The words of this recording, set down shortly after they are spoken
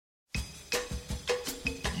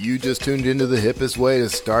You just tuned into the hippest way to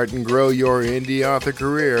start and grow your indie author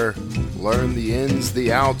career. Learn the ins,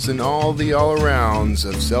 the outs, and all the all-arounds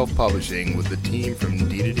of self-publishing with the team from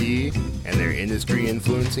D2D and their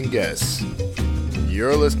industry-influencing guests.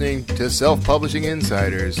 You're listening to Self-Publishing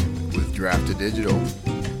Insiders with Draft to Digital.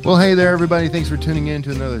 Well, hey there, everybody. Thanks for tuning in to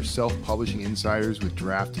another Self-Publishing Insiders with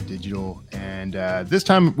Draft to Digital. And this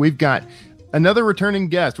time we've got another returning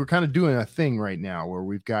guest. We're kind of doing a thing right now where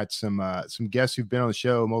we've got some guests who've been on the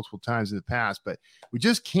show multiple times in the past, but we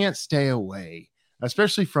just can't stay away,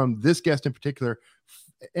 especially from this guest in particular,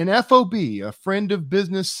 an FOB, a friend of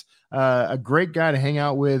business, a great guy to hang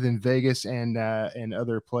out with in Vegas and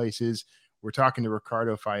other places. We're talking to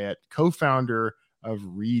Ricardo Fayet, co-founder of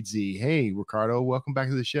Reedsy. Hey, Ricardo, welcome back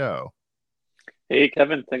to the show. Hey,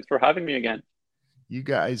 Kevin. Thanks for having me again. You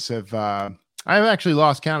guys have... I've actually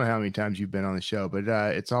lost count of how many times you've been on the show, but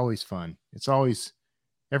it's always fun.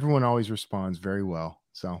 Everyone always responds very well.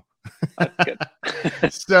 So that's good.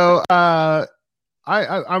 So I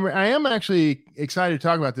am actually excited to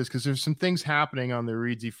talk about this because there's some things happening on the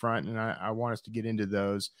Reedsy front, and I want us to get into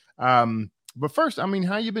those. But first, I mean,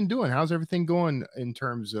 how you been doing? How's everything going in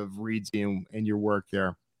terms of Reedsy and your work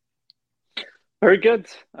there? Very good.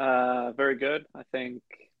 Very good. I think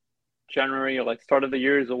January, like start of the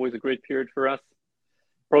year, is always a great period for us.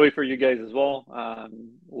 Probably for you guys as well. A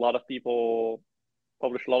lot of people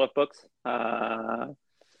publish a lot of books. A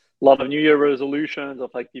lot of New Year resolutions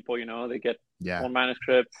of like people, they get more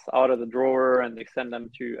manuscripts out of the drawer and they send them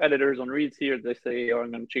to editors on Reedsy, or they say, "Oh,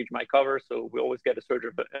 I'm going to change my cover." So we always get a surge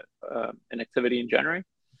of an activity in January.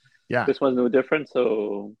 Yeah, this was no different.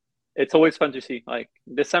 So it's always fun to see. Like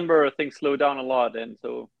December, things slow down a lot, and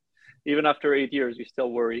so even after 8 years, you still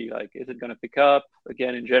worry, like, is it going to pick up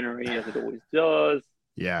again in January as it always does?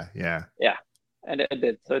 Yeah. And it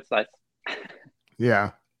did. So it's nice.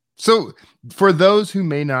 Yeah. So for those who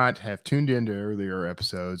may not have tuned into earlier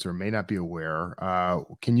episodes or may not be aware,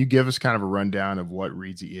 can you give us kind of a rundown of what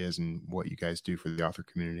Reedsy is and what you guys do for the author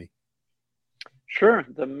community? Sure.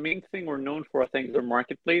 The main thing we're known for, I think, is our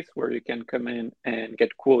marketplace, where you can come in and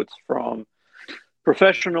get quotes from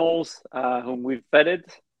professionals whom we've vetted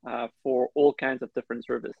for all kinds of different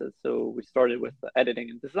services. So we started with the editing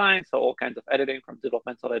and design, so all kinds of editing, from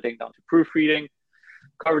developmental editing down to proofreading,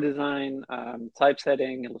 cover design,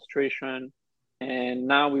 typesetting, illustration, and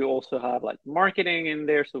now we also have like marketing in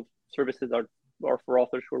there. So services are for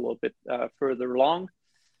authors who are a little bit further along.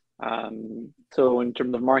 So in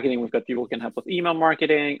terms of marketing, we've got people who can help with email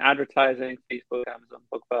marketing, advertising, Facebook, Amazon,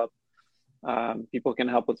 BookBub. People can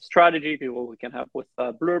help with strategy. People who can help with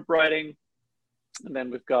blurb writing. And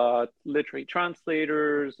then we've got literary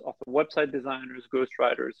translators, author website designers,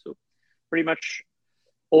 ghostwriters. So pretty much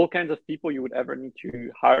all kinds of people you would ever need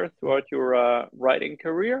to hire throughout your writing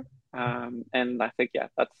career. And I think,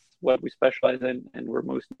 that's what we specialize in and we're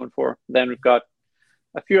most known for. Then we've got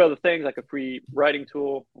a few other things like a free writing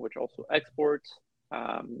tool, which also exports.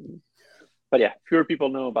 But fewer people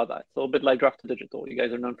know about that. It's a little bit like Draft to Digital. You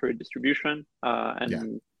guys are known for your distribution.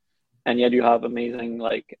 And yet you have amazing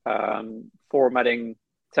like formatting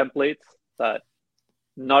templates that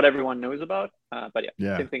not everyone knows about. But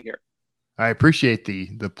same thing here. I appreciate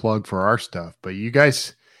the plug for our stuff, but you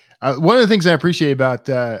guys, one of the things I appreciate about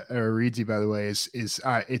Reedsy, by the way, is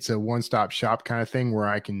it's a one-stop shop kind of thing where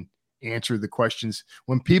I can answer the questions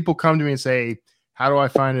when people come to me and say, "How do I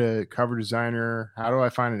find a cover designer? How do I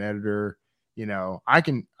find an editor?" I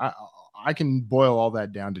can boil all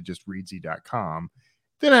that down to just reedsy.com.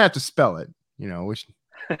 Then I have to spell it, which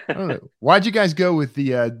I don't know. Why'd you guys go with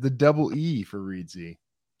the double E for Reedsy?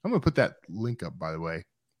 I'm going to put that link up, by the way.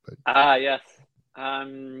 Yes.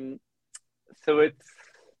 So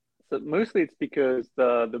mostly it's because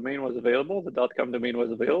the domain was available. The .com domain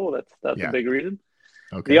was available. That's a big reason.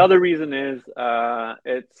 Okay. The other reason is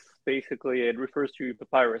it's basically, it refers to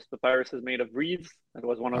papyrus. Papyrus is made of reeds. It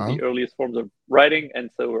was one of the earliest forms of writing.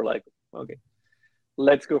 And so we're like, okay,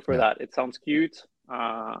 let's go for that. It sounds cute.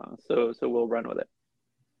 So we'll run with it.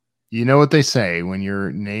 You know what they say, when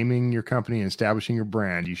you're naming your company and establishing your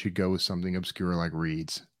brand, you should go with something obscure like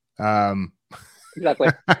Reeds. Exactly.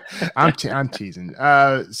 I'm teasing.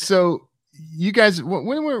 So you guys,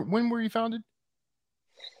 when were you founded?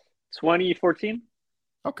 2014.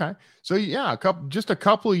 Okay. So a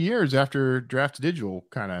couple of years after Draft to Digital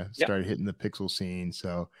kind of started hitting the pixel scene.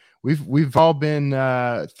 So we've all been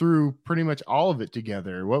through pretty much all of it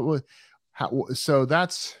together. So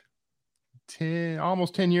that's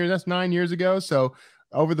almost 10 years. That's 9 years ago. So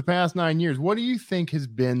over the past 9 years, what do you think has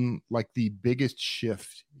been like the biggest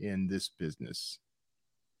shift in this business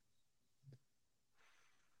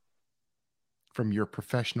from your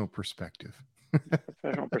professional perspective?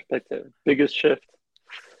 Professional perspective. Biggest shift.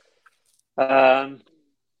 Um,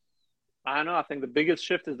 I don't know. I think the biggest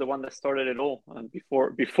shift is the one that started it all. And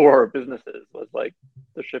before businesses was like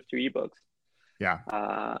the shift to ebooks. Yeah.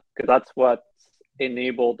 Because that's what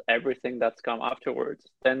enabled everything that's come afterwards.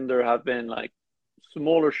 Then there have been like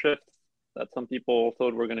smaller shifts that some people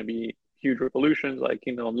thought were going to be huge revolutions, like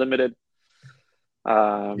Kindle Unlimited.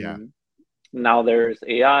 Yeah. Now there's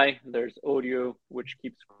AI, there's audio, which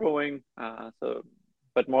keeps growing.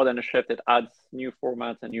 But more than a shift, it adds new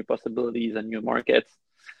formats and new possibilities and new markets.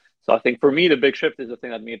 So I think for me, the big shift is the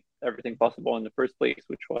thing that made everything possible in the first place,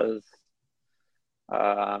 which was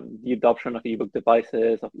the adoption of ebook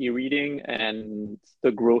devices, of e-reading, and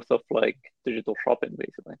the growth of like digital shopping,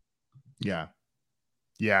 basically. Yeah.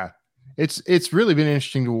 Yeah. It's really been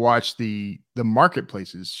interesting to watch the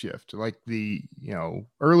marketplaces shift. Like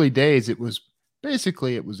early days, it was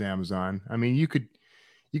Amazon. I mean, you could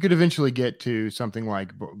eventually get to something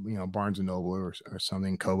like Barnes and Noble or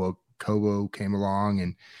something. Kobo came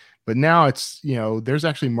along, but now it's there's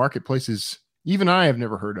actually marketplaces even I have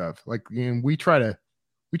never heard of. Like we try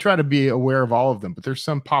to be aware of all of them, but there's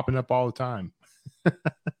some popping up all the time.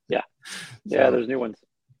 Yeah, there's new ones.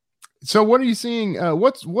 So what are you seeing?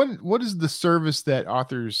 What is the service that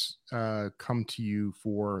authors come to you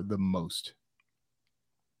for the most?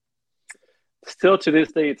 Still to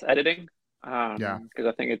this day, it's editing. Yeah. Because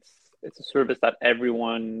I think it's a service that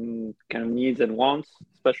everyone kind of needs and wants,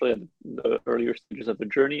 especially at the earlier stages of the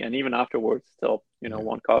journey, and even afterwards, still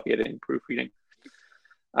want copy editing, proofreading.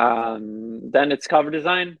 Then it's cover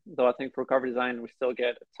design, though I think for cover design we still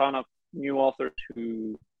get a ton of new authors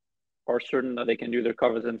who are certain that they can do their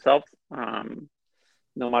covers themselves,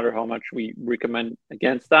 no matter how much we recommend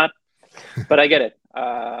against that. But I get it.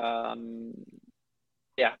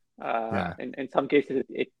 In some cases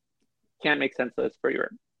it can make sense that it's pretty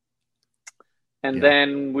rare. And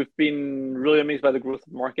then we've been really amazed by the growth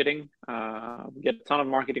of marketing. We get a ton of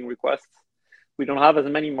marketing requests. We don't have as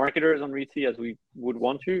many marketers on Reedsy as we would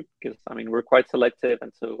want to, because we're quite selective,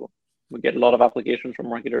 and so we get a lot of applications from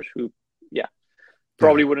marketers who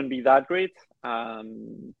probably wouldn't be that great.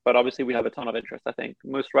 But obviously we have a ton of interest. I think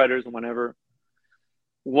most writers, whenever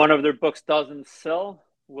one of their books doesn't sell,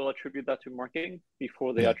 will attribute that to marketing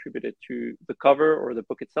before they attribute it to the cover or the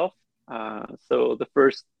book itself. So the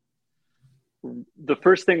first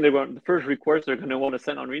request they're going to want to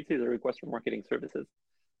send on Reedsy is a request for marketing services.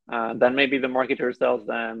 Then maybe the marketer tells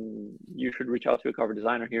them, you should reach out to a cover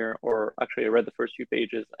designer here, or actually I read the first few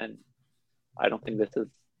pages and I don't think this is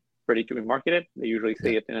ready to be marketed. They usually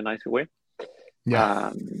say it in a nicer way.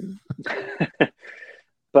 Yeah.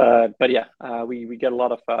 We get a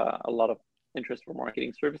lot of interest for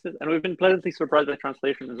marketing services, and we've been pleasantly surprised by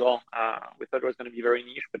translation as well. We thought it was going to be very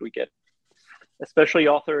niche, but we get, especially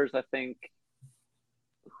authors, I think,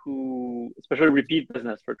 who especially repeat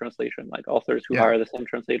business for translation, like authors who hire the same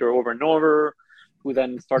translator over and over, who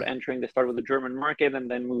then start with the German market and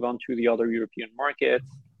then move on to the other European markets.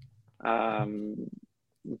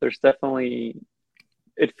 There's definitely,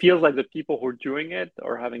 it feels like the people who are doing it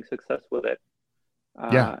are having success with it.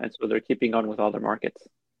 And so they're keeping on with other markets.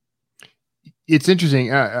 It's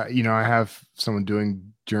interesting. I have someone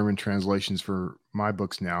doing German translations for my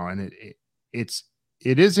books now, and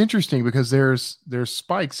it is interesting because there's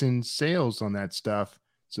spikes in sales on that stuff.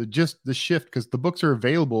 So just the shift, because the books are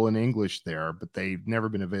available in English there, but they've never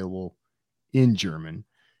been available in German,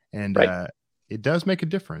 and it does make a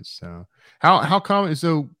difference. So how common?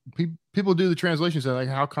 So people do the translations. So like,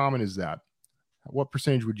 how common is that? What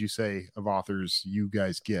percentage would you say of authors you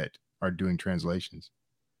guys get are doing translations?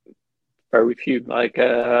 Very few, like 1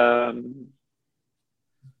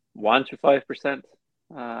 to 5%,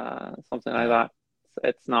 something like that.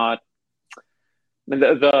 It's not. I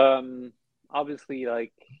mean, obviously,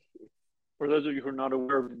 like, for those of you who are not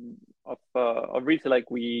aware of Reedsy, like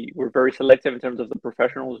we're very selective in terms of the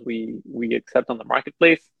professionals we accept on the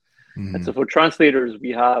marketplace. Mm-hmm. And so for translators,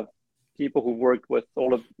 we have people who've worked with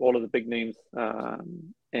all of the big names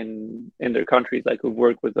in their countries, like who've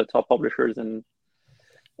worked with the top publishers in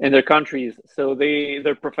their countries. So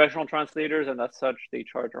they're professional translators, and as such, they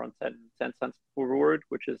charge around 10 cents per word,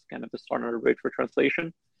 which is kind of the standard rate for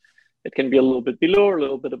translation. It can be a little bit below or a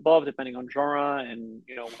little bit above, depending on genre and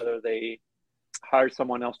whether they hire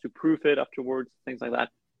someone else to proof it afterwards, things like that.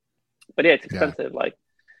 But yeah, it's expensive. Like,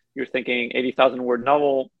 you're thinking 80,000 word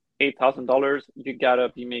novel, $8,000. You gotta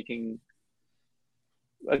be making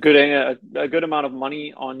a good amount of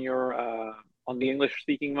money on your on the English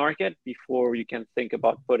speaking market before you can think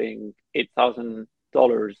about putting $8,000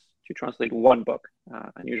 to translate one book.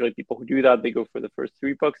 And usually people who do that, they go for the first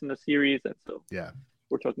 3 books in the series. And so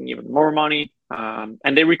we're talking even more money.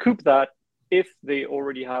 And they recoup that if they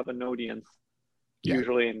already have an audience,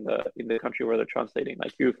 usually in the country where they're translating.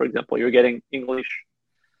 Like you, for example, you're getting English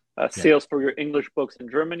sales for your English books in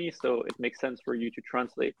Germany, so it makes sense for you to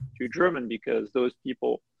translate to German, because those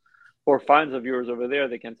people or fans of yours over there,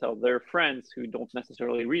 they can tell their friends who don't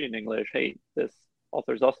necessarily read in English, hey, this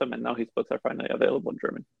author's awesome, and now his books are finally available in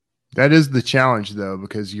German. That is the challenge, though,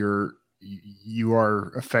 because you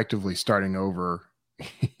are effectively starting over,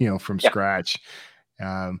 from scratch.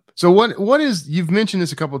 So what is, you've mentioned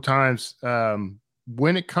this a couple of times,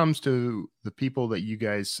 when it comes to the people that you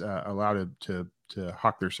guys allow to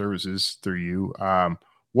hawk their services through you,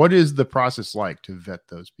 what is the process like to vet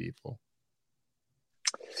those people?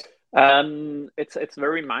 It's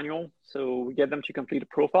very manual. So we get them to complete a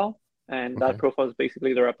profile, and that profile is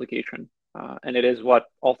basically their application. And it is what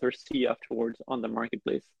authors see afterwards on the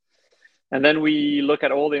marketplace. And then we look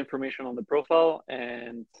at all the information on the profile,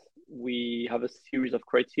 and we have a series of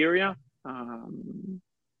criteria.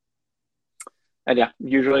 And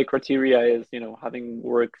usually criteria is, having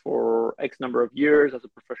worked for X number of years as a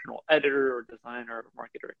professional editor or designer or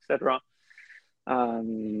marketer, etc.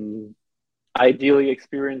 Ideally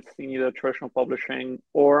experienced in either traditional publishing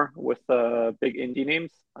or with big indie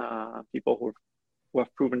names, people who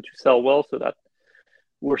have proven to sell well, so that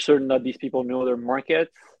we're certain that these people know their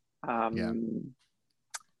markets. And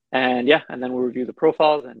then we review the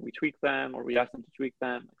profiles and we tweak them, or we ask them to tweak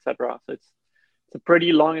them, etc. So it's a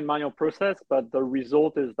pretty long and manual process, but the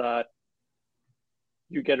result is that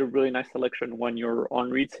you get a really nice selection when you're on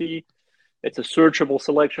Reedsy. It's a searchable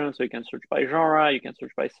selection, so you can search by genre, you can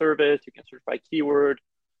search by service, you can search by keyword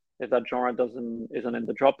if that genre isn't in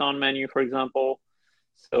the drop-down menu, for example.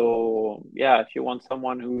 So if you want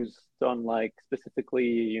someone who's done like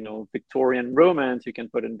specifically, Victorian romance, you can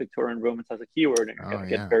put in Victorian romance as a keyword, and you're going to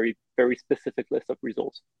get very, very specific list of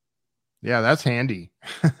results. Yeah, that's handy,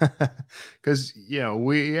 because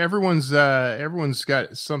everyone's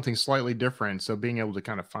got something slightly different. So being able to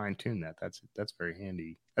kind of fine tune that's very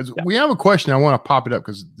handy. We have a question, I want to pop it up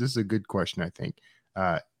because this is a good question.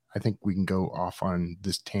 I think we can go off on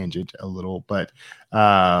this tangent a little, but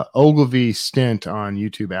Ogilvy Stint on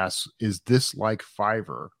YouTube asks, "Is this like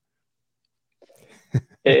Fiverr?"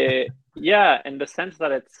 In the sense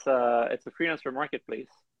that it's a freelancer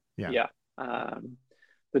marketplace.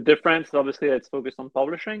 The difference, obviously, it's focused on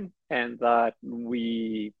publishing, and that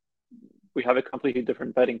we have a completely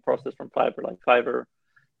different vetting process from Fiverr. Like Fiverr,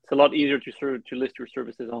 it's a lot easier to list your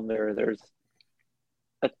services on there. There's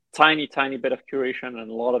a tiny bit of curation, and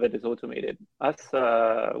a lot of it is automated.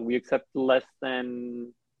 We accept less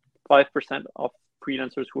than 5% of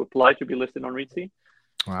freelancers who apply to be listed on Reedsy.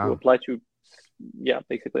 Wow. Who apply to,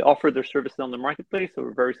 basically offer their services on the marketplace. So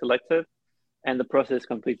we're very selective, and the process is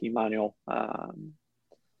completely manual.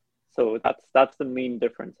 So that's the main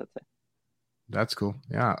difference, I'd say. That's cool.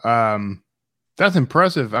 Yeah. That's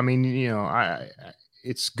impressive. I mean,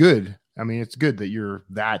 it's good. I mean, it's good that you're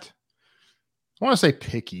that, I want to say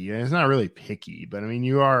picky. It's not really picky, but I mean,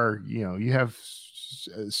 you are, you have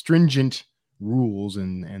stringent rules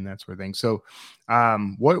and that sort of thing. So,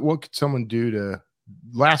 what could someone do to,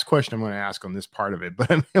 last question I'm going to ask on this part of it, but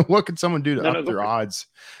I mean, what could someone do to up their odds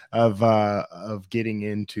of getting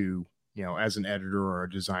into, as an editor or a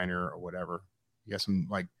designer or whatever? You got some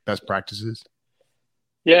like best practices?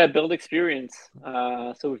 Yeah, build experience.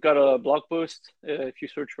 So we've got a blog post. If you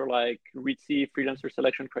search for like Reedsy freelancer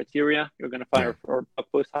selection criteria, you're going to find our blog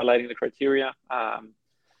post highlighting the criteria.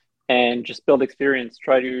 And just build experience.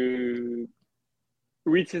 Reedsy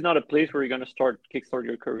is not a place where you're going to kickstart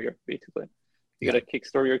your career, basically. You got to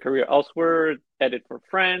kickstart your career elsewhere, edit for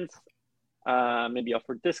friends, maybe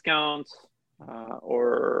offer discounts,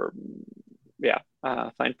 or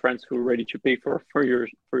find friends who are ready to pay for your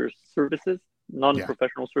services,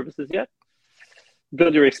 non-professional services yet.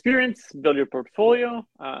 Build your experience, build your portfolio,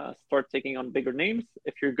 start taking on bigger names.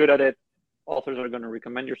 If you're good at it, authors are going to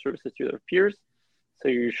recommend your services to their peers. So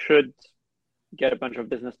you should get a bunch of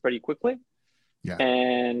business pretty quickly. Yeah.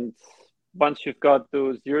 And once you've got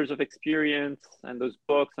those years of experience and those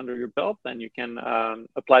books under your belt, then you can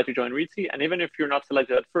apply to join Reedsy. And even if you're not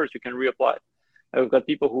selected at first, you can reapply. I've got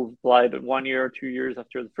people who applied 1 year or 2 years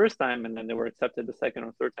after the first time, and then they were accepted the second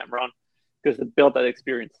or third time around because they built that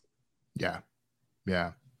experience. Yeah.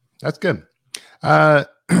 That's good.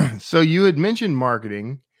 So you had mentioned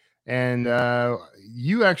marketing, and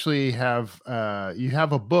you actually have a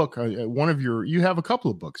book. You have a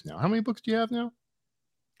couple of books now. How many books do you have now?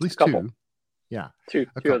 At least two. Yeah, two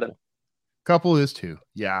of them. couple is too.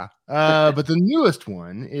 Yeah. But the newest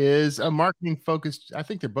one is a marketing focused. I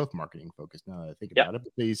think they're both marketing focused now that I think about it.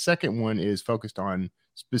 But the second one is focused on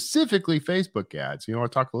specifically Facebook ads. You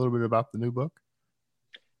want to talk a little bit about the new book?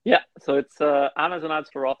 Yeah. So it's Amazon ads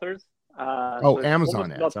for authors. So it's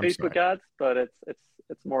Amazon ads. not Facebook ads, but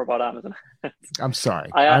it's more about Amazon ads. I'm sorry.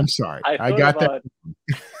 I got that.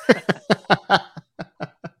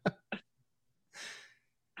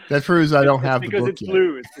 That proves I don't have the book yet.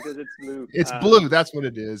 It's because it's blue. It's blue. That's what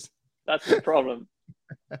it is. That's the problem.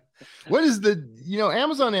 What is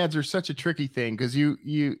Amazon ads are such a tricky thing because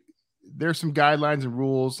there's some guidelines and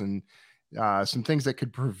rules and some things that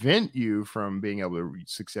could prevent you from being able to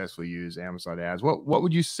successfully use Amazon ads. What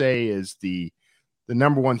would you say is the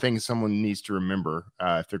number one thing someone needs to remember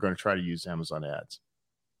if they're going to try to use Amazon ads?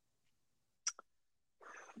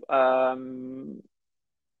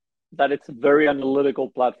 That it's a very analytical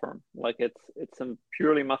platform. Like it's a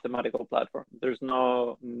purely mathematical platform. There's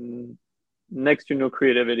next to no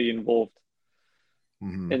creativity involved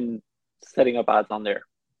in setting up ads on there.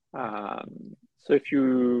 So if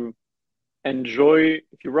you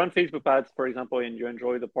run Facebook ads, for example, and you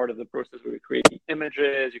enjoy the part of the process where you create the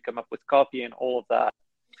images, you come up with copy and all of that,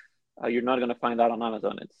 you're not going to find that on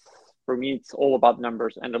Amazon. For me, it's all about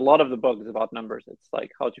numbers. And a lot of the book is about numbers. It's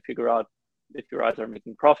like how to figure out if your ads are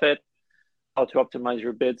making profit, how to optimize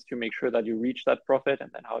your bids to make sure that you reach that profit,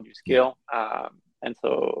 and then how do you scale. And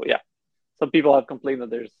so, some people have complained that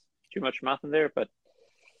there's too much math in there, but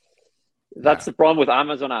that's the problem with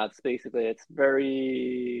Amazon ads. Basically, it's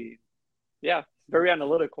very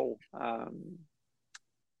analytical.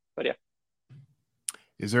 But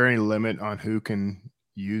is there any limit on who can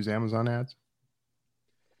use Amazon ads?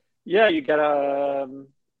 Yeah, you gotta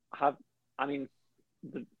have.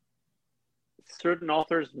 Certain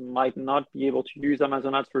authors might not be able to use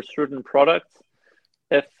Amazon ads for certain products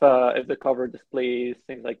if the cover displays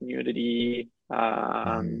things like nudity.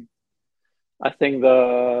 I think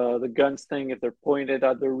the guns thing, if they're pointed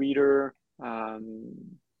at the reader.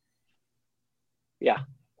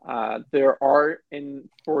 There are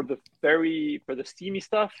for the steamy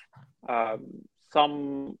stuff,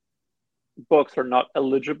 some books are not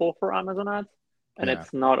eligible for Amazon ads, and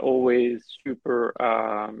it's not always super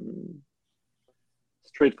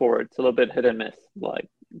straightforward. It's a little bit hit and miss. Like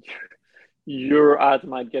your ad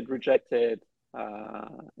might get rejected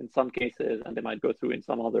in some cases, and they might go through in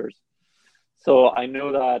some others. So I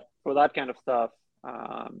know that for that kind of stuff,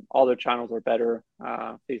 other channels are better.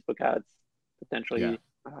 Facebook ads potentially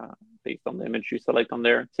based on the image you select on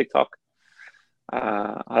there. TikTok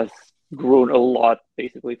has grown a lot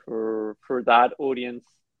basically for that audience.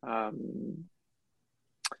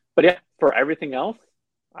 But for everything else,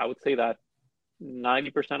 I would say that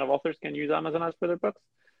 90% of authors can use Amazon ads for their books.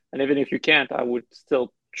 And even if you can't, I would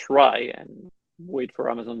still try and wait for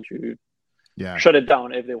Amazon to shut it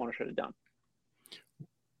down if they want to shut it down.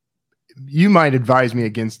 You might advise me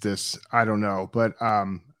against this. I don't know. But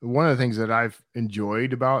one of the things that I've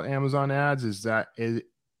enjoyed about Amazon ads is that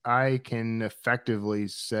I can effectively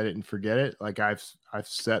set it and forget it. Like I've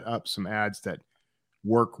set up some ads that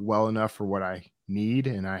work well enough for what I need,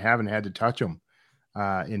 and I haven't had to touch them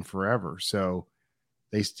in forever. So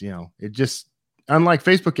it just, unlike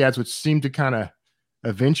Facebook ads, which seem to kind of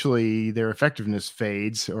eventually their effectiveness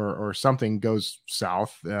fades or something goes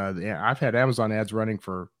south. I've had Amazon ads running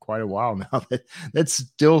for quite a while now that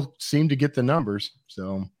still seem to get the numbers.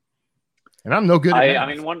 So, and I'm no good at that.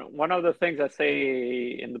 I mean, one of the things I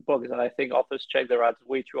say in the book is that I think authors check their ads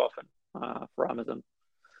way too often for Amazon.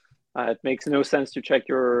 It makes no sense to check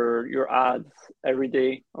your ads every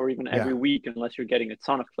day or even every week unless you're getting a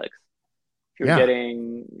ton of clicks. If you're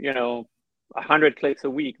getting, 100 clicks a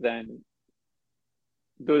week, then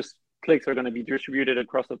those clicks are going to be distributed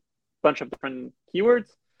across a bunch of different keywords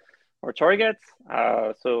or targets.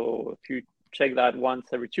 So if you check that once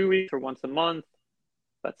every 2 weeks or once a month,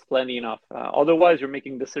 that's plenty enough. Otherwise, you're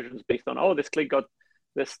making decisions based on, this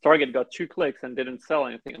target got 2 clicks and didn't sell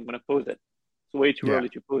anything. I'm going to pose it. It's way too early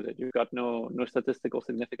to pose it. You've got no statistical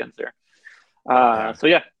significance there. I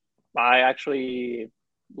actually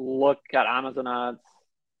look at Amazon ads.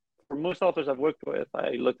 For most authors I've worked with,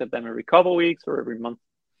 I looked at them every couple of weeks or every month.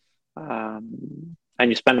 And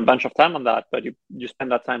you spend a bunch of time on that, but you spend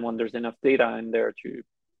that time when there's enough data in there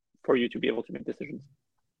for you to be able to make decisions.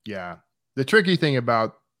 Yeah. The tricky thing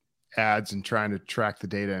about ads and trying to track the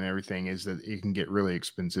data and everything is that it can get really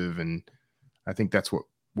expensive. And I think that's what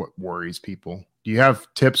worries people. Do you have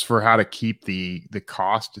tips for how to keep the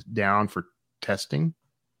cost down for testing?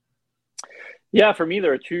 Yeah, for me,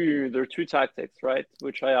 there are two tactics, right?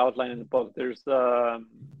 Which I outline in the book. There's the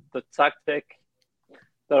tactic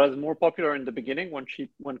that was more popular in the beginning when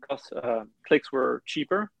clicks were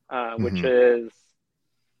cheaper, which Mm-hmm. is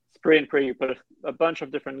spray and pray. You put a bunch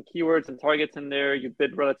of different keywords and targets in there. You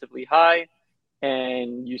bid relatively high,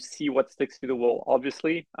 and you see what sticks to the wall.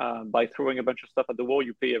 Obviously, by throwing a bunch of stuff at the wall,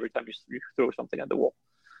 you pay every time you throw something at the wall.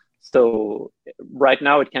 So right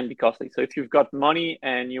now it can be costly. So if you've got money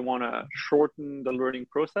and you want to shorten the learning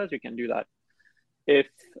process, you can do that. If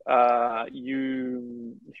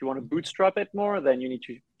you want to bootstrap it more, then you need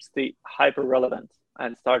to stay hyper relevant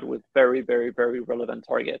and start with very, very, very relevant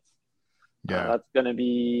targets. Yeah. That's going to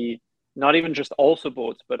be not even just also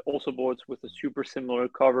boats, but also boats with a super similar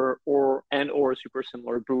cover or a super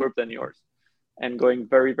similar blurb than yours, and going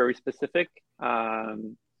very, very specific.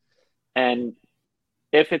 And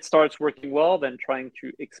if it starts working well, then trying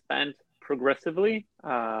to expand progressively,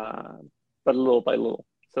 but little by little.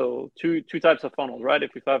 So two types of funnels, right?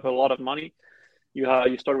 If you have a lot of money,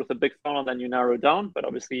 you start with a big funnel, then you narrow down. But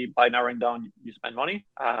obviously, by narrowing down, you spend money.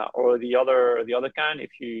 Or the other kind, if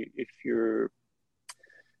you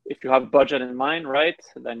have budget in mind, right?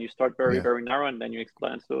 Then you start very, very narrow, and then you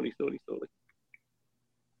expand slowly.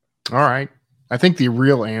 All right. I think the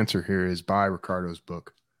real answer here is buy Ricardo's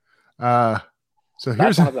book. So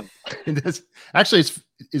here's one of them. Actually,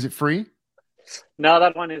 is it free? No,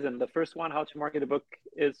 that one isn't. The first one, How to Market a Book,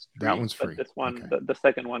 is free. That one's free. This one, okay. the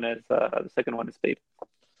second one is paid.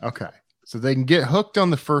 Okay, so they can get hooked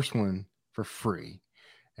on the first one for free,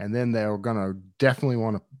 and then they're gonna definitely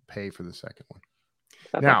want to pay for the second one.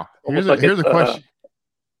 Exactly. Now, here's a question.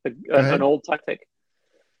 An old tactic.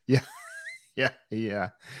 Yeah,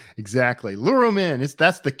 exactly. Lure them in.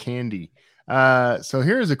 That's the candy. So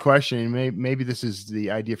here's a question. Maybe this is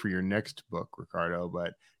the idea for your next book, Ricardo,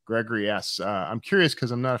 but Gregory asks, I'm curious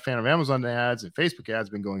because I'm not a fan of Amazon ads, and Facebook ads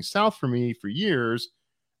been going south for me for years.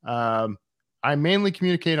 I mainly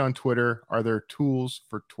communicate on Twitter. Are there tools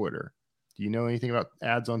for Twitter? Do you know anything about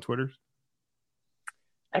ads on Twitter?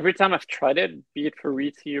 Every time I've tried it, be it for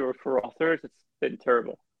Reedsy or for authors, it's been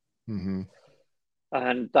terrible. Mm-hmm.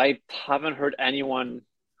 And I haven't heard anyone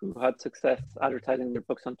who had success advertising their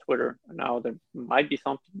books on Twitter. Now, there might be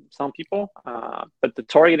some people, but the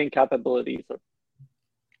targeting capabilities are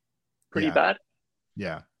pretty bad.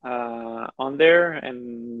 Yeah. On there,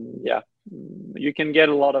 and you can get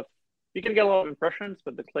a lot of impressions,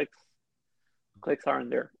 but the clicks aren't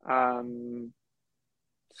there.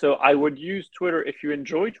 So I would use Twitter if you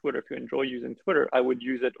enjoy using Twitter. I would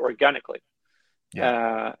use it organically,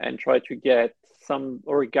 and try to get some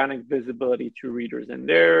organic visibility to readers in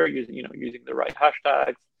there, using the right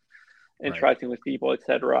hashtags, interacting with people,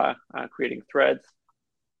 etc., creating threads.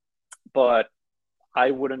 But I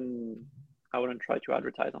wouldn't try to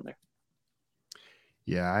advertise on there.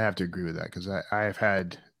 Yeah, I have to agree with that because I have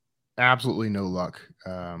had absolutely no luck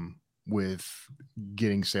with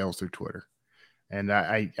getting sales through Twitter. And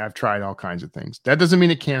I've tried all kinds of things. That doesn't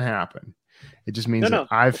mean it can't happen. It just means that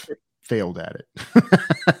I've failed at it.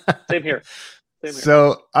 Same here.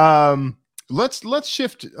 So let's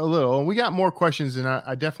shift a little. We got more questions, and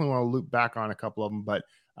I definitely want to loop back on a couple of them. But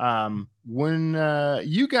when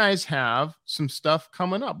you guys have some stuff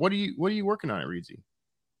coming up, what are you working on at Reedsy?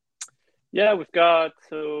 Yeah, we're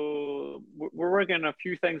working on a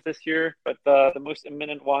few things this year, but the most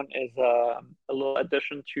imminent one is a little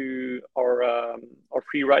addition to our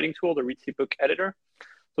free writing tool, the Reedsy Book Editor.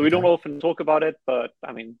 So we don't often talk about it, but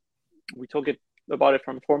I mean, we talk about it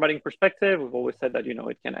from a formatting perspective. We've always said that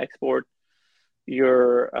it can export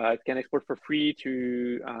for free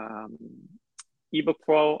to ebook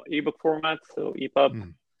formats, so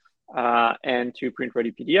EPUB, and to print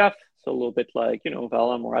ready PDF. So a little bit like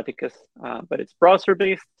Vellum or Atticus, but it's browser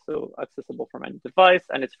based, so accessible from any device,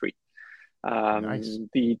 and it's free. Nice.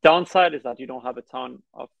 The downside is that you don't have a ton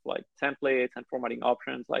of like templates and formatting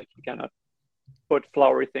options. Like you cannot put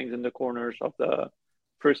flowery things in the corners of the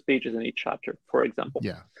first pages in each chapter, for example.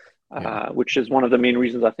 Which is one of the main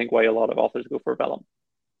reasons I think why a lot of authors go for Vellum.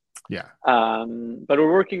 But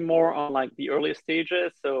we're working more on like the earliest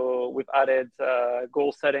stages. So we've added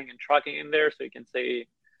goal setting and tracking in there, so you can say,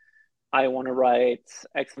 I want to write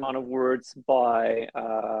X amount of words by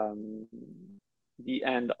the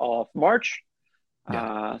end of March.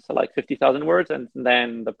 So like 50,000 words. And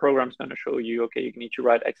then the program's going to show you, okay, you need to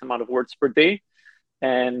write X amount of words per day.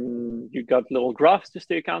 And you got little graphs to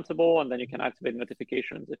stay accountable. And then you can activate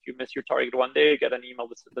notifications. If you miss your target one day, get an email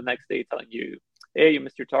the next day telling you, hey, you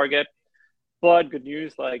missed your target. But good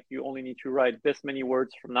news, like you only need to write this many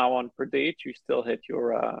words from now on per day to still hit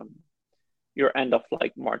your end of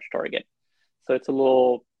like March target. So it's a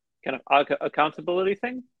little kind of accountability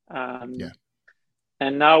thing.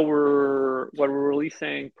 And now what we're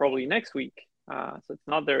releasing probably next week So it's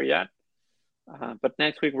not there yet. But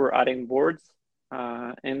next week we're adding boards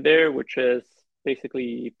in there, which is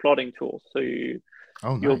basically plotting tools. So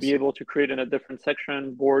you'll be able to create in a different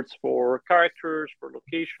section boards for characters, for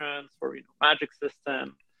locations, for magic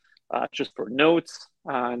system, just for notes,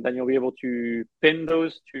 and then you'll be able to pin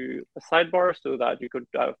those to a sidebar so that you could,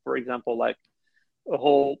 for example, like a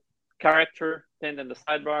whole character pinned in the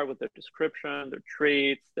sidebar with their description, their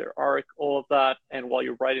traits, their arc, all of that. And while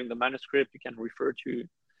you're writing the manuscript, you can refer to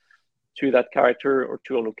that character or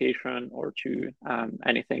to a location or to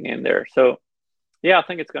anything in there. So yeah, I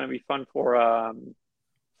think it's going to be fun for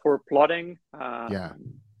plotting. And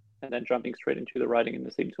then jumping straight into the writing in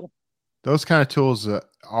the same tool. Those kind of tools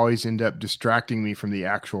always end up distracting me from the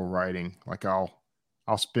actual writing. Like I'll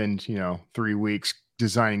spend 3 weeks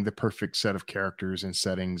designing the perfect set of characters and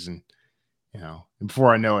settings, and and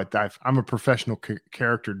before I know it, I'm a professional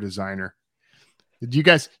character designer.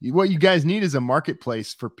 What you guys need is a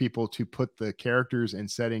marketplace for people to put the characters and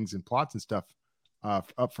settings and plots and stuff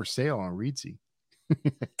up for sale on Reedsy.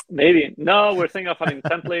 Maybe. No, we're thinking of having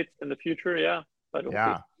templates in the future. Yeah, but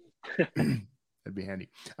that'd be handy.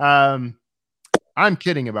 I'm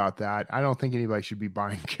kidding about that. I don't think anybody should be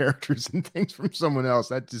buying characters and things from someone else.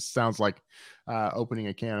 That just sounds like opening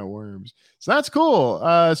a can of worms. So that's cool.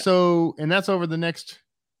 And that's over the next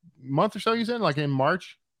month or so, you said, like in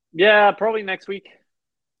March? Yeah, probably next week.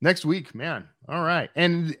 Next week, man. All right.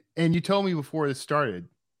 And you told me before this started,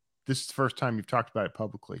 this is the first time you've talked about it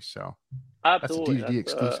publicly. So absolutely,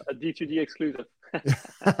 that's a D2D exclusive. A D2D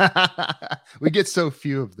exclusive. We get so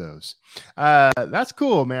few of those. That's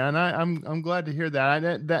cool, man. I'm glad to hear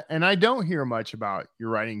that. And I don't hear much about your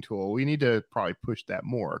writing tool. We need to probably push that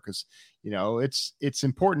more because it's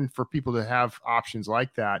important for people to have options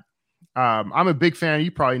like that. I'm a big fan.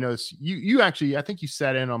 You probably know this. You actually, I think you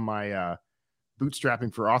sat in on my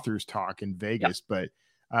bootstrapping for authors talk in Vegas, but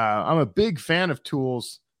I'm a big fan of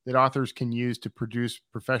tools that authors can use to produce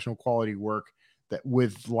professional quality work that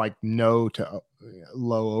with like no to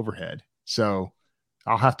low overhead. So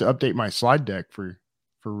I'll have to update my slide deck for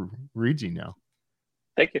Reedsy now.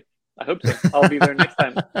 Thank you. I hope so. I'll be there next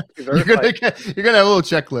time. You're gonna have a little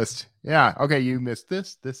checklist. Yeah. Okay. You missed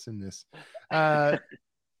this, and this.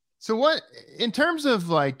 So what, in terms of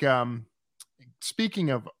like, speaking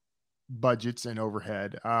of budgets and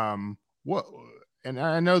overhead, and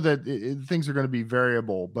I know that things are going to be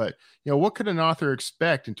variable, but what could an author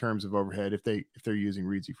expect in terms of overhead if they're using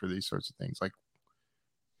Reedsy for these sorts of things? Like,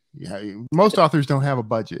 most authors don't have a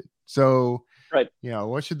budget, so right.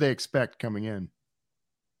 What should they expect coming in?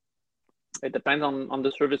 It depends on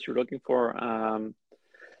the service you're looking for.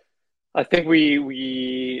 I think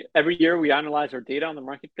we every year we analyze our data on the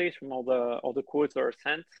marketplace from all the quotes that are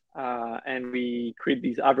sent, and we create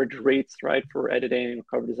these average rates, right, for editing,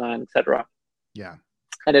 cover design, etc. Yeah.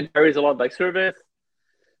 And it varies a lot by service.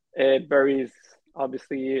 It varies,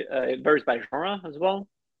 obviously, it varies by genre as well.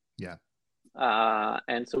 Yeah.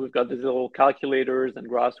 And so we've got these little calculators and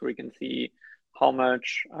graphs where you can see how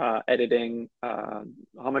much editing, how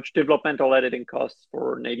much developmental editing costs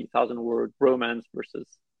for an 80,000 word romance versus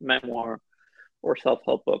memoir or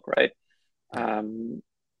self-help book, right?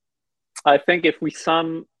 I think if we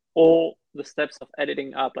sum all the steps of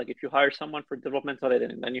editing up, like if you hire someone for developmental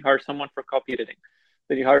editing, then you hire someone for copy editing,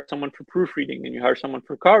 then you hire someone for proofreading, and you hire someone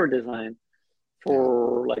for cover design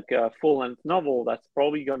for like a full-length novel, that's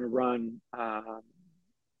probably going to run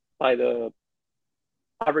by the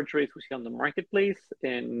average rates we see on the marketplace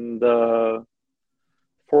in the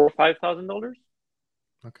 $4,000 or $5,000.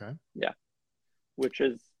 Okay. Yeah, which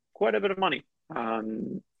is quite a bit of money.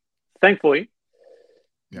 Thankfully,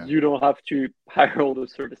 you don't have to hire all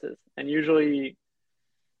those services. And usually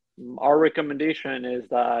our recommendation is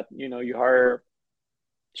that, you hire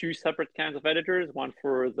two separate kinds of editors, one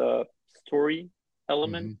for the story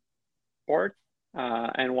element part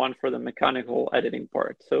and one for the mechanical editing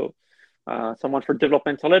part. So someone for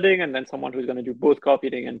developmental editing and then someone who's going to do both copy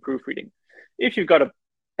editing and proofreading. If you've got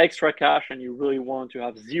extra cash and you really want to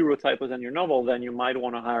have zero typos in your novel, then you might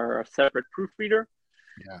want to hire a separate proofreader.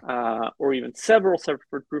 Or even several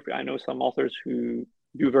separate proofreaders. I know some authors who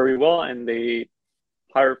do very well and they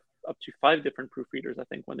hire up to 5 different proofreaders, I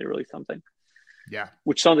think, when they release something. Yeah.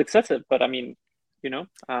 Which sounds excessive, but I mean,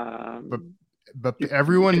 but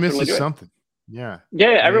everyone misses something. Yeah.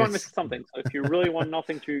 Yeah, everyone misses something. So if you really want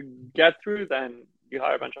nothing to get through, then you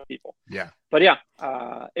hire a bunch of people. Yeah. But yeah,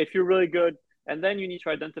 if you're really good, and then you need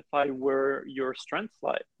to identify where your strengths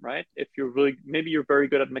lie, right? If maybe you're very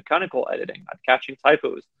good at mechanical editing, at catching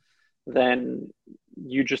typos, then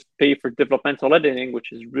you just pay for developmental editing,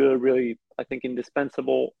 which is really, really, I think,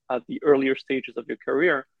 indispensable at the earlier stages of your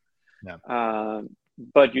career. Yeah.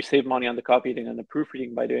 But you save money on the copy editing and the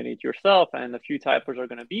proofreading by doing it yourself. And a few typos are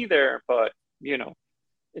going to be there, but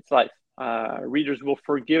it's life. Readers will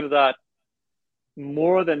forgive that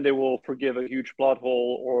more than they will forgive a huge plot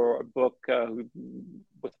hole or a book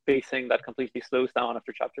with pacing that completely slows down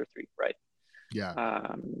after chapter 3, right? Yeah.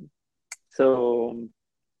 So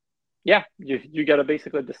yeah, you got to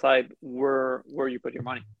basically decide where you put your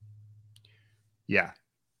money. Yeah.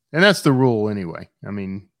 And that's the rule anyway. I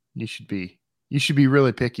mean, you should be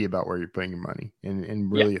really picky about where you're putting your money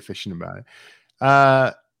and really efficient about it.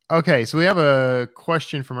 Okay, so we have a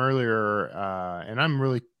question from earlier, and I'm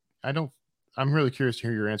really curious to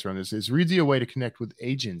hear your answer on this. Is Reedsy a way to connect with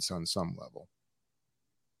agents on some level?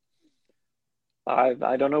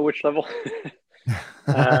 I don't know which level.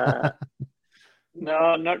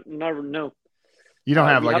 No. You don't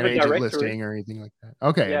have like have an agent directory listing or anything like that.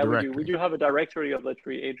 Okay, yeah, we do have a directory of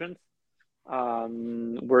literary agents,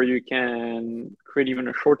 where you can create even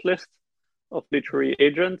a short list of literary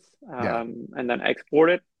agents, and then export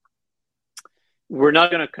it. We're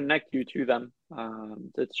not going to connect you to them.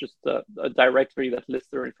 It's just a directory that lists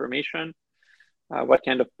their information, what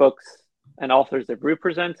kind of books and authors they've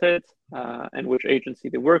represented, and which agency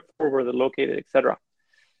they work for, where they're located, etc.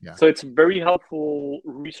 Yeah. So it's a very helpful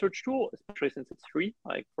research tool, especially since it's free.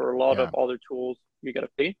 Like for a lot of other tools, you got to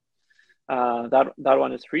pay. That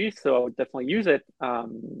one is free, so I would definitely use it.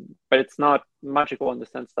 But it's not magical in the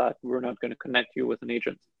sense that we're not going to connect you with an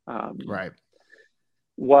agent. Right.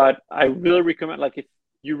 What I really recommend, like if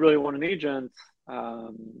you really want an agent,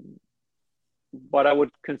 what I would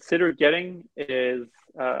consider getting is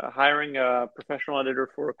hiring a professional editor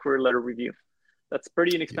for a query letter review. That's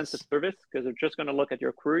pretty inexpensive service because they're just going to look at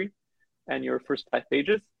your query and your first 5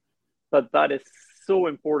 pages. But that is so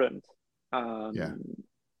important that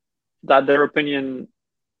their opinion,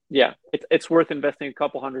 it's worth investing a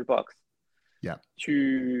couple $100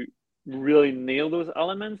 to really nail those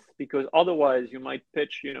elements, because otherwise you might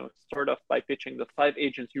pitch, start off by pitching the 5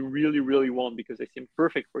 agents you really, really want because they seem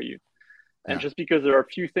perfect for you. And just because there are a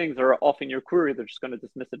few things that are off in your query, they're just going to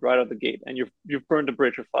dismiss it right out of the gate. And you've burned a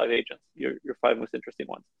bridge with 5 agents, your 5 most interesting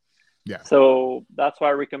ones. Yeah. So that's why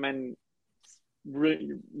I recommend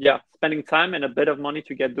spending time and a bit of money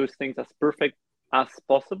to get those things as perfect as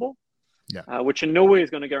possible. Yeah. Which in no way is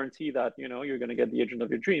going to guarantee that, you're going to get the agent of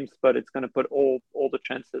your dreams, but it's going to put all the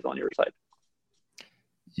chances on your side.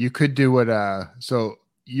 You could do what, so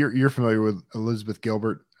you're familiar with Elizabeth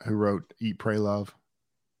Gilbert, who wrote Eat, Pray, Love.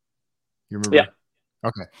 You remember? Yeah.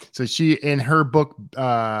 Okay. So she, in her book,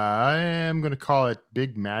 I am going to call it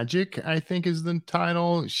Big Magic, I think is the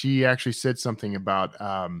title. She actually said something about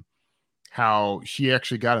how she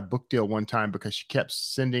actually got a book deal one time because she kept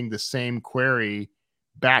sending the same query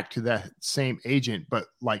back to that same agent, but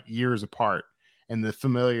like years apart. And the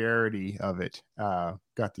familiarity of it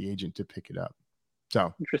got the agent to pick it up.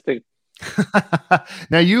 So interesting.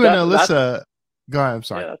 Now you and Alyssa, go ahead. I'm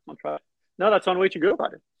sorry. Yeah, that's one try. No, that's one way to go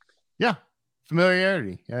about it. Yeah.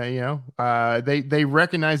 Familiarity. They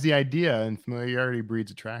recognize the idea, and familiarity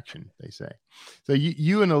breeds attraction, they say. So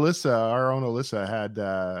you and Alyssa, our own Alyssa, had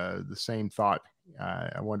the same thought.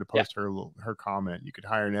 I wanted to post her comment. You could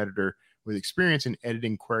hire an editor with experience in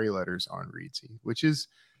editing query letters on Reedsy, which is,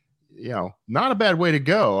 not a bad way to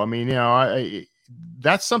go. I mean,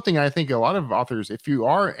 that's something I think a lot of authors, if you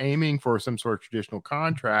are aiming for some sort of traditional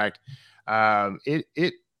contract,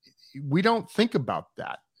 we don't think about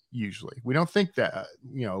that. Usually we don't think that,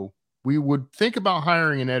 we would think about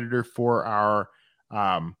hiring an editor for our,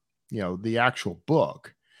 the actual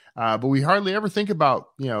book. But we hardly ever think about,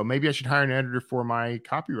 maybe I should hire an editor for my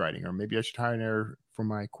copywriting, or maybe I should hire an editor for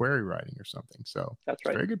my query writing or something. So that's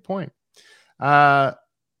right. Very good point.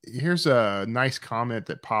 Here's a nice comment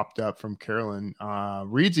that popped up from Carolyn.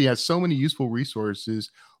 Reedsy has so many useful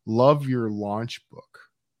resources. Love your launch book.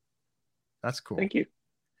 That's cool. Thank you.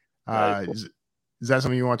 Cool. Is that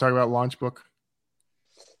something you want to talk about, launch book?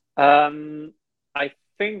 I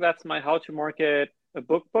think that's my how to market a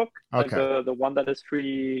book. Okay. Like the one that is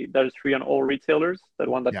free on all retailers, that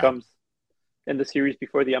one that comes in the series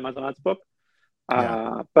before the Amazon Ads book.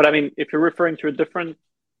 But I mean, if you're referring to a different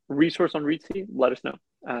resource on Reedsy, let us know,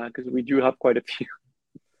 because we do have quite a few.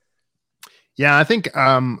 Yeah, I think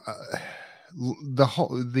the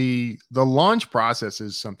launch process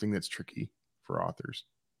is something that's tricky for authors.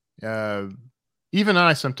 Even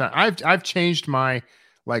I sometimes I've changed my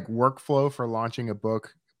workflow for launching a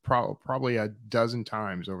book probably a dozen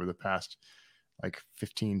times over the past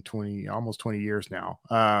 15, 20, almost 20 years now.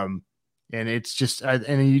 And it's just,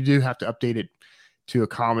 and you do have to update it to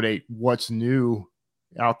accommodate what's new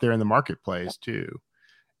out there in the marketplace too.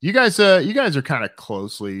 You guys are kind of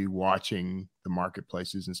closely watching the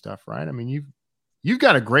marketplaces and stuff, right? I mean, you've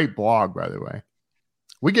got a great blog, by the way.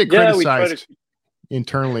 We get criticized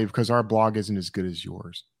internally because our blog isn't as good as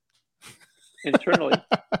yours. Internally,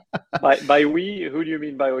 by we, who do you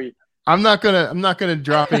mean by we? I'm not gonna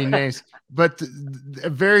drop any names, but a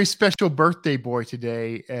very special birthday boy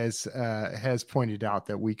today has pointed out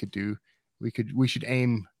that we should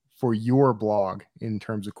aim for your blog in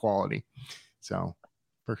terms of quality. So,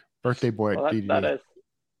 birthday boy, well, that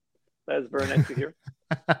is very nice to hear.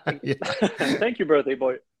 Thank you, birthday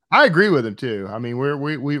boy. I agree with him too. I mean,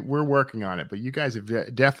 we're working on it, but you guys have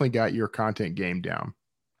definitely got your content game down.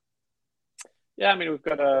 Yeah, I mean, we've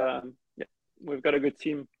got a good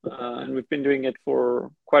team, and we've been doing it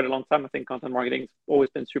for quite a long time. I think content marketing has always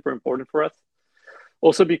been super important for us.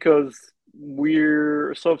 Also because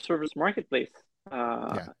we're a self-service marketplace,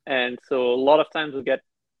 and so a lot of times we get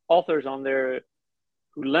authors on there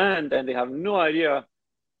who land and they have no idea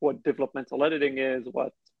what developmental editing is,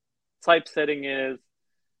 what typesetting is,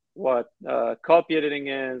 what copy editing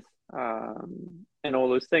is, and all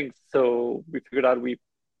those things. So we figured out we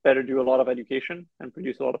better do a lot of education and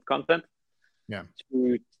produce a lot of content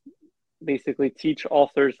to basically teach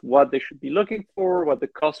authors what they should be looking for, what the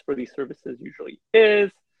cost for these services usually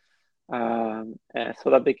is, so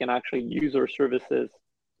that they can actually use our services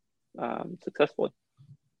successfully.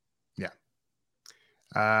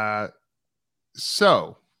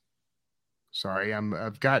 So sorry,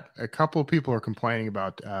 I've got a couple of people are complaining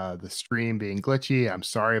about the stream being glitchy. I'm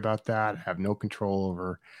sorry about that. I have no control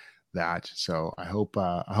over that. So I hope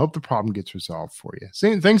the problem gets resolved for you.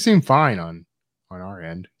 Things seem fine on our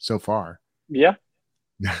end so far. Yeah,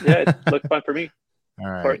 it looks fine for me. All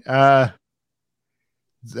right.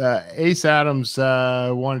 Ace Adams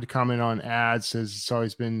wanted to comment on ads. Says it's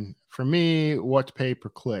always been for me what to pay per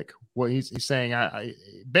click. What he's saying, I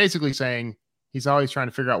basically saying he's always trying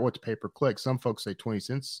to figure out what to pay per click. Some folks say 20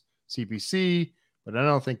 cents CPC, but I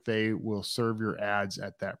don't think they will serve your ads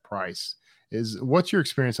at that price. What's your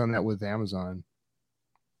experience on that with Amazon?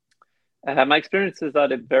 My experience is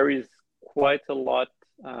that it varies quite a lot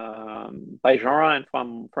by genre and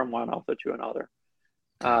from one author to another.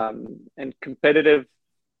 And competitive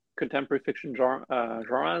contemporary fiction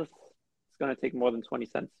genres, it's going to take more than 20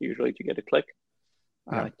 cents usually to get a click.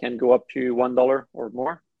 It can go up to $1 or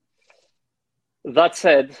more. That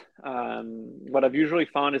said, what I've usually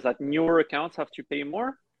found is that newer accounts have to pay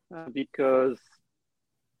more because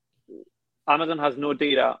Amazon has no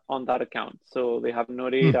data on that account. So they have no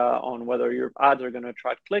data on whether your ads are going to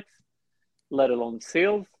attract clicks, let alone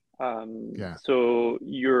sales. So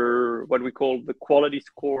what we call the quality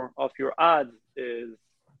score of your ads is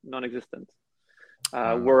non-existent.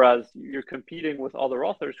 Whereas you're competing with other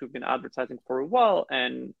authors who've been advertising for a while,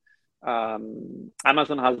 and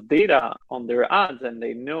Amazon has data on their ads, and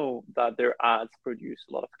they know that their ads produce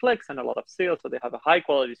a lot of clicks and a lot of sales, so they have a high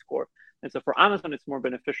quality score. And so for Amazon, it's more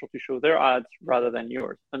beneficial to show their ads rather than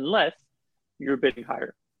yours, unless you're bidding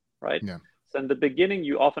higher, right? Yeah. So in the beginning,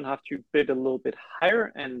 you often have to bid a little bit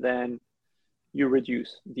higher, and then you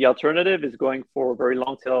reduce. The alternative is going for very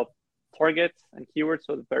long tail targets and keywords,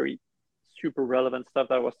 so the very super relevant stuff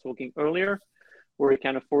that I was talking earlier, where you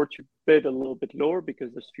can afford to bid a little bit lower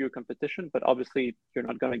because there's fewer competition, but obviously you're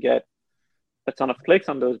not going to get a ton of clicks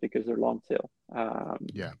on those because they're long tail.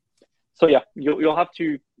 So you'll have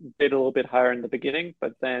to bid a little bit higher in the beginning,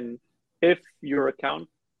 but then if your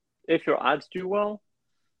ads do well,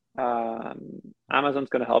 Amazon's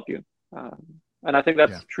going to help you. And I think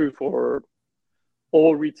that's true for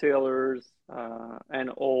all retailers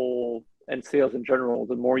and sales in general.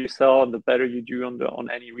 The more you sell and the better you do on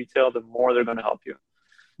any retail, the more they're going to help you.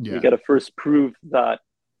 You got to first prove that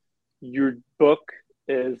your book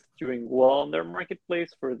is doing well in their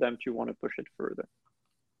marketplace for them to want to push it further.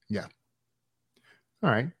 Yeah. All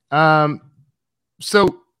right.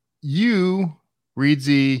 So you,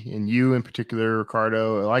 Reedsy, and you in particular,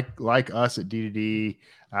 Ricardo, like us at D2D,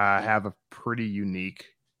 have a pretty unique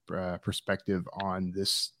perspective on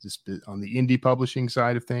this on the indie publishing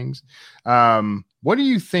side of things. What do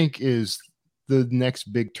you think is the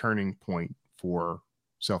next big turning point for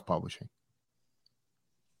self-publishing?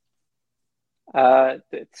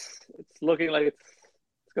 It's looking like it's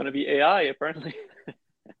going to be AI apparently.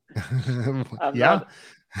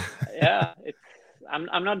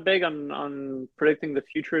 I'm not big on predicting the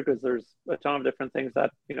future because there's a ton of different things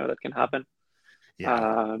that that can happen.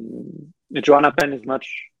 Joanna Penn is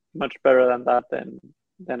much better than that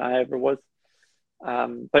than I ever was.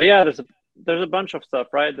 But yeah, there's a bunch of stuff,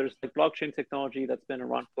 right? There's like blockchain technology that's been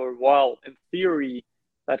around for a while. In theory,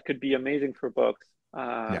 that could be amazing for books.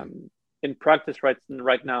 in practice right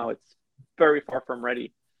now, it's very far from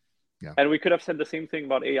ready. Yeah. And we could have said the same thing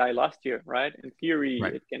about AI last year, right? In theory,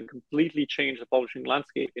 Right. it can completely change the publishing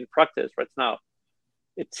landscape. In practice, right now,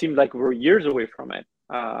 it seems like we're years away from it.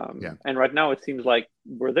 Yeah. And right now, it seems like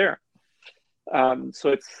we're there.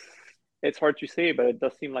 So it's hard to say, but it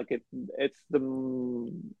does seem like it's the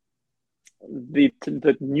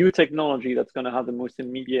new technology that's going to have the most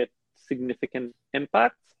immediate significant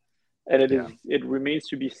impact, and it remains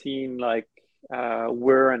to be seen like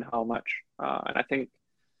where and how much. And I think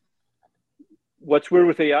what's weird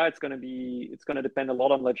with AI, it's going to depend a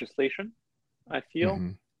lot on legislation, I feel,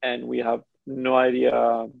 Mm-hmm. and we have no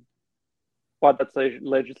idea what that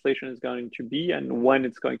legislation is going to be and when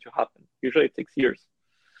it's going to happen. Usually it takes years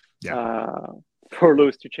for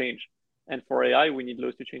laws to change. And for AI, we need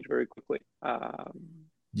laws to change very quickly.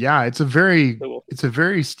 Yeah, it's a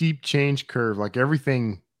very steep change curve. Like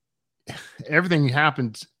everything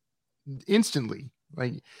happens instantly.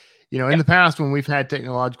 Like, in the past when we've had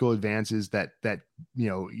technological advances that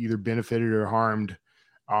either benefited or harmed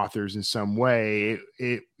authors in some way,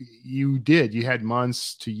 you had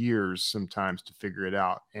months to years sometimes to figure it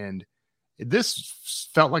out. And this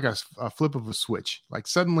felt like a flip of a switch. Like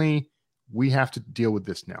suddenly we have to deal with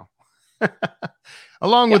this now.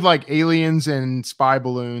 Along with like aliens and spy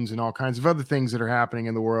balloons and all kinds of other things that are happening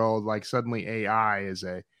in the world. Like suddenly AI is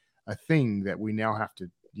a thing that we now have to,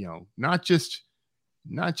 not just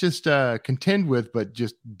contend with, but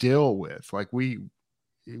just deal with. Like we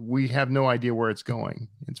have no idea where it's going.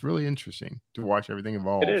 It's really interesting to watch everything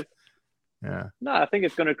evolve. It is. Yeah. No, I think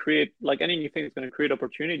it's going to create, like any new thing, it's going to create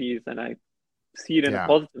opportunities, and I see it in a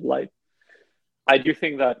positive light. I do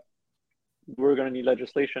think that we're going to need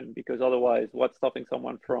legislation, because otherwise, what's stopping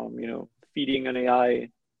someone from, feeding an AI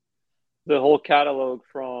the whole catalog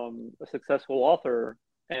from a successful author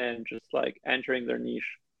and just like entering their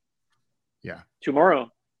niche tomorrow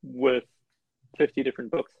with 50 different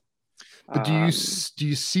books? But do you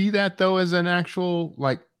see that though as an actual,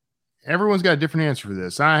 like, everyone's got a different answer for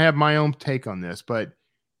this. I have my own take on this, but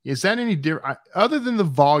is that any different other than the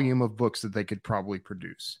volume of books that they could probably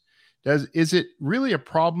produce? Is it really a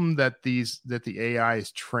problem that the AI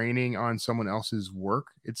is training on someone else's work?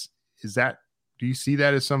 Do you see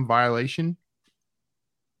that as some violation?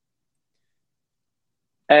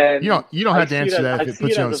 And you don't have to answer that if it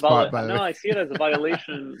puts you on the spot, by the way. No, I see it as a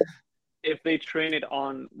violation if they train it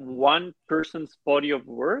on one person's body of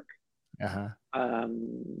work,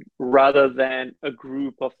 rather than a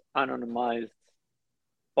group of anonymized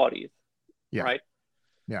bodies, right?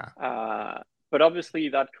 Yeah. But obviously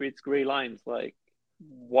that creates gray lines, like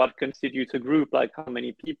what constitutes a group? Like how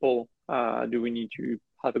many people do we need to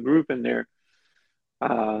have a group in there?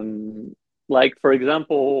 Like, for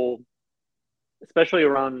example, especially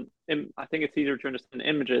around, I think it's easier to understand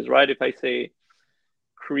images, right? If I say,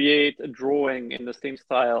 create a drawing in the same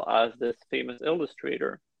style as this famous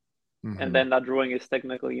illustrator, and then that drawing is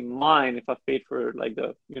technically mine if I've paid for like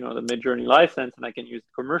the Midjourney license and I can use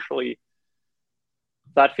it commercially,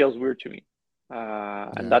 that feels weird to me.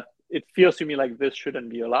 And that it feels to me like this shouldn't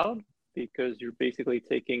be allowed, because you're basically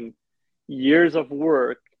taking years of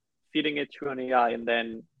work, feeding it to an AI, and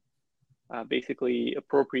then basically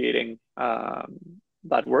appropriating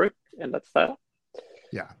that work and that style.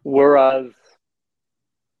 Yeah. Whereas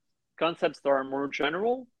concepts that are more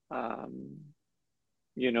general,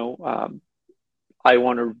 I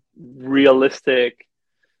want a realistic,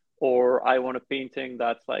 or I want a painting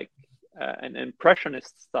that's like an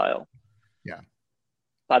impressionist style. Yeah.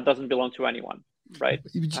 That doesn't belong to anyone, right?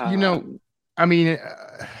 I mean,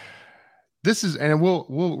 this is, and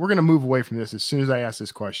we're going to move away from this as soon as I ask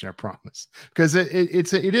this question, I promise, because it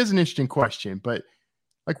is an interesting question. But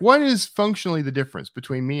like, what is functionally the difference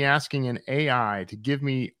between me asking an AI to give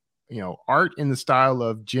me, art in the style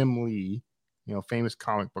of Jim Lee, famous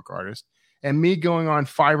comic book artist, and me going on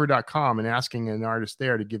Fiverr.com and asking an artist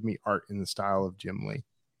there to give me art in the style of Jim Lee?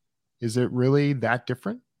 Is it really that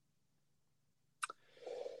different?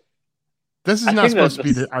 This is not supposed to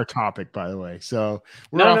be our topic, by the way. So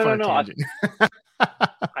we're off on a tangent.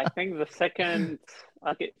 I think the second,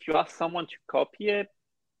 if you ask someone to copy it,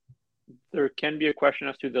 there can be a question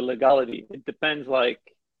as to the legality. It depends, like,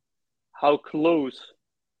 how close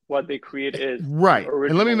what they create is. Right.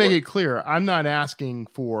 And let me make it clear. I'm not asking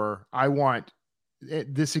for, I want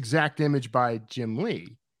this exact image by Jim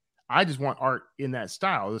Lee. I just want art in that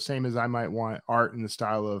style, the same as I might want art in the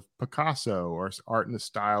style of Picasso or art in the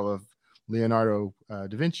style of Leonardo da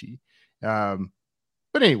Vinci. But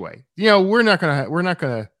anyway, we're not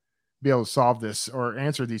gonna be able to solve this or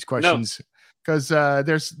answer these questions because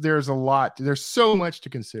there's a lot, there's so much to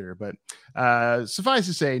consider. But suffice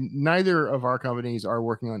to say, neither of our companies are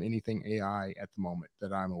working on anything AI at the moment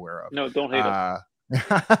that I'm aware of. No, don't hate us.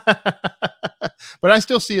 But I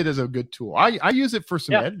still see it as a good tool. I use it for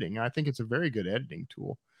some editing. I think it's a very good editing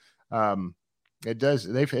tool. It does.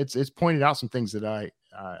 It's pointed out some things that I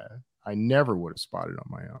never would have spotted on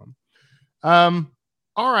my own.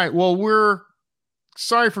 All right. Well, we're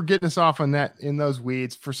sorry for getting us off on that in those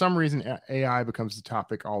weeds. For some reason, AI becomes the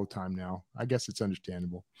topic all the time now. I guess it's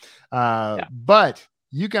understandable. But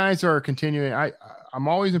you guys are continuing. I'm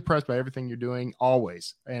always impressed by everything you're doing,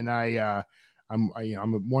 always. And I'm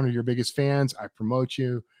one of your biggest fans. I promote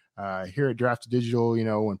you here at Draft Digital. You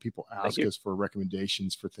know, when people ask us for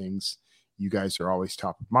recommendations for things, you guys are always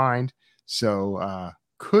top of mind. So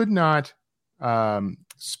could not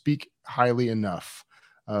speak highly enough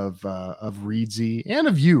of Reedsy and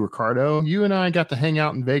of you, Ricardo. You and I got to hang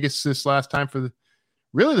out in Vegas this last time for the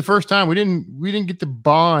first time. We didn't get to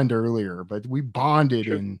bond earlier, but we bonded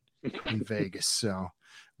in Vegas. So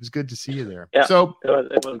it was good to see you there. Yeah, so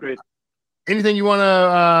it was great. Anything you want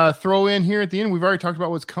to throw in here at the end? We've already talked about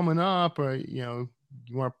what's coming up. You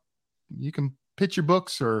can pitch your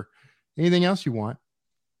books or anything else you want.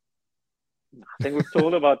 I think we've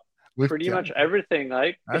told about pretty much everything.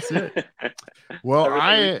 Like that's it. Well,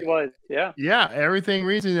 everything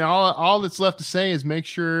Reedsy. All that's left to say is make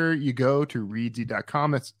sure you go to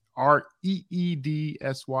Reedsy.com. That's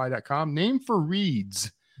REEDSY.com. Name for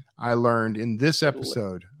Reeds. I learned in this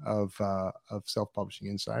episode of Self-Publishing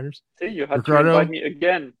Insiders. See, you had Ricardo, to invite me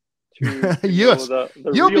again to yes, the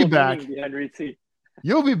you'll real be back. Reedsy.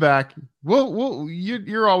 You'll be back.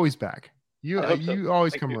 You're always back. You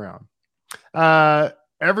always come around.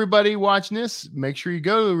 Everybody watching this, make sure you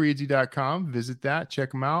go to Reedsy.com, visit that,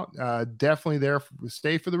 check them out. Definitely there.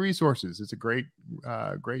 Stay for the resources. It's a great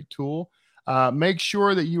tool. Make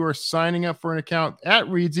sure that you are signing up for an account at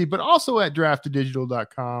Reedsy, but also at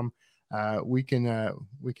draftedigital.com. We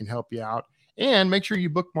can help you out, and make sure you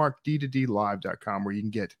bookmark d2dlive.com where you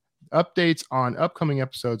can get updates on upcoming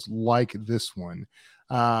episodes like this one.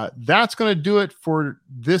 That's going to do it for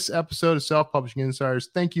this episode of Self-Publishing Insiders.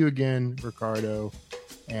 Thank you again, Ricardo,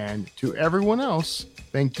 and to everyone else,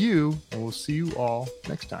 thank you, and we'll see you all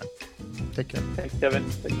next time. Take care. Thanks, Kevin.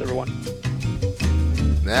 Thanks, everyone.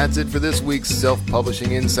 That's it for this week's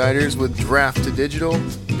Self-Publishing Insiders with Draft to Digital.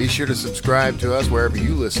 Be sure to subscribe to us wherever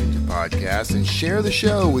you listen to podcasts and share the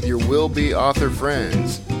show with your will-be author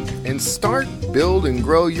friends. And start, build, and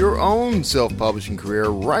grow your own self-publishing career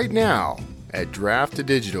right now at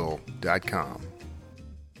draftdigital.com.